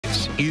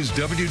is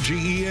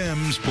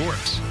WGEM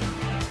Sports.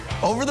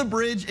 Over the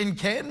bridge in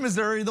Canton,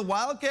 Missouri, the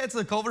Wildcats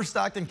of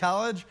Culver-Stockton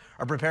College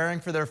are preparing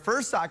for their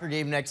first soccer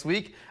game next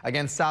week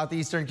against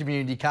Southeastern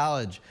Community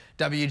College.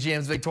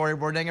 WGEM's Victoria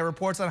Bordenga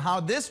reports on how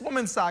this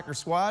women's soccer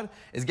squad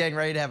is getting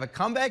ready to have a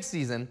comeback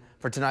season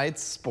for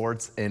tonight's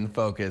Sports in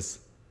Focus.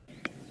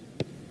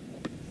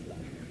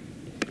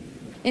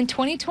 In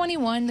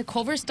 2021, the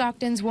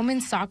Culver-Stockton's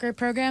women's soccer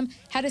program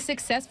had a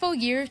successful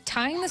year,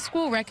 tying the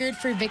school record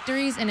for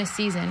victories in a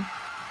season.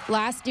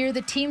 Last year,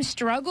 the team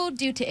struggled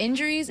due to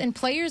injuries and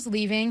players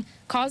leaving,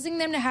 causing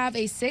them to have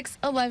a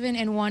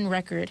 6-11-1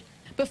 record.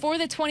 Before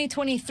the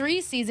 2023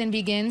 season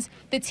begins,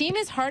 the team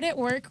is hard at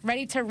work,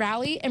 ready to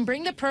rally and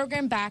bring the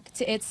program back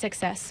to its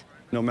success.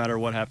 No matter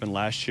what happened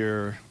last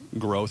year,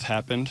 growth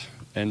happened.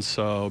 And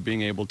so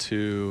being able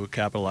to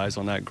capitalize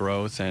on that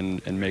growth and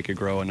make it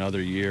grow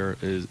another year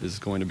is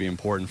going to be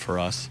important for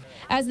us.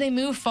 As they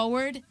move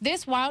forward,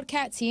 this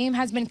Wildcat team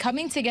has been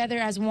coming together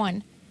as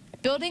one.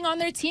 Building on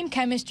their team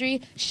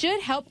chemistry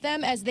should help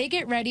them as they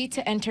get ready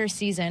to enter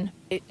season.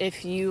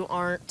 If you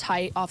aren't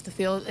tight off the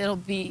field,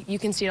 you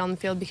can see it on the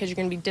field because you're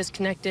going to be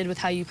disconnected with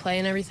how you play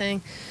and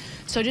everything.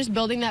 So just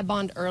building that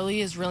bond early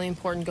is really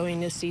important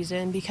going this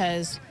season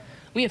because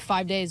we have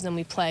 5 days, then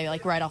we play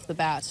like right off the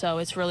bat, so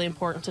it's really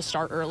important to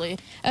start early.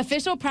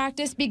 Official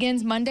practice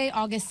begins Monday,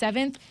 August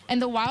 7th,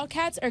 and the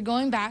Wildcats are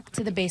going back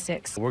to the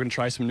basics. We're going to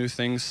try some new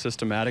things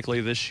systematically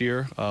this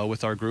year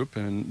with our group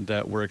and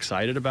that we're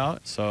excited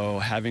about. So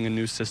having a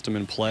new system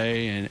in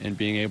play and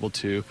being able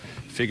to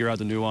figure out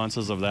the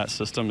nuances of that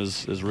system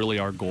is really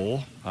our goal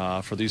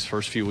for these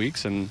first few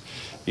weeks. And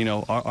you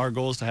know, our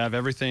goal is to have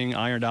everything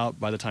ironed out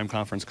by the time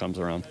conference comes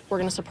around. We're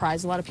going to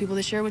surprise a lot of people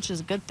this year, which is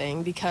a good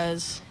thing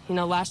because, you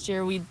know, last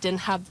year we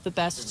didn't have the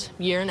best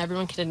year and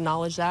everyone can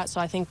acknowledge that.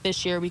 So I think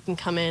this year we can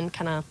come in,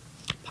 kind of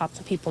pop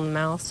some people in the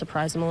mouth,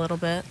 surprise them a little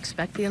bit,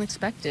 expect the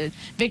unexpected.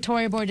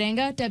 Victoria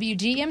Bordenga,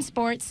 WGEM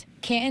Sports,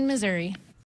 Canton, Missouri.